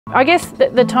I guess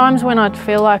the times when I'd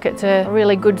feel like it's a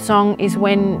really good song is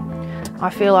when I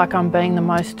feel like I'm being the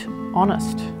most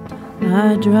honest.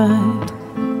 I drive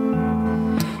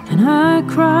and I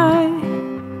cry.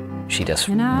 She just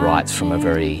writes from a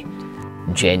very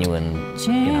genuine,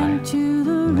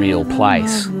 real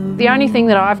place. The only thing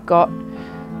that I've got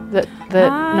that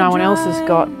no one else has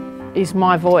got is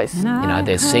my voice.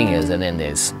 There's singers, and then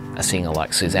there's a singer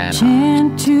like Suzannah.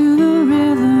 Chant to the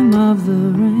rhythm of the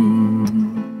rain.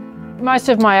 Most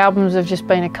of my albums have just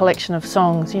been a collection of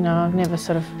songs, I've never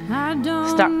sort of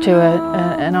stuck to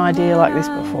an idea like this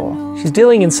before. She's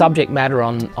dealing in subject matter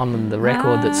on the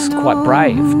record that's quite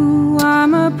brave.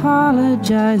 I'm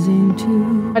apologizing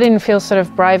too. I didn't feel sort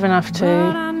of brave enough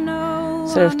to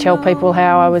sort of tell people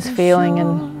how I was feeling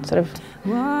and sort of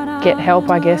get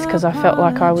help, I guess, because I felt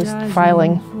like I was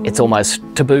failing. It's almost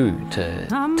taboo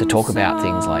to talk about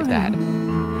things like that.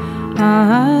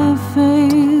 I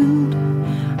failed,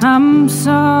 I'm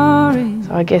sorry.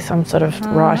 So I guess I'm sort of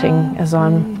writing as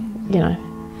I'm,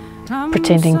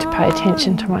 pretending to pay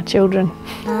attention to my children.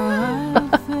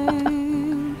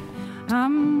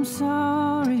 I'm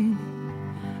sorry,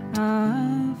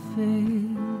 I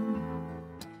failed.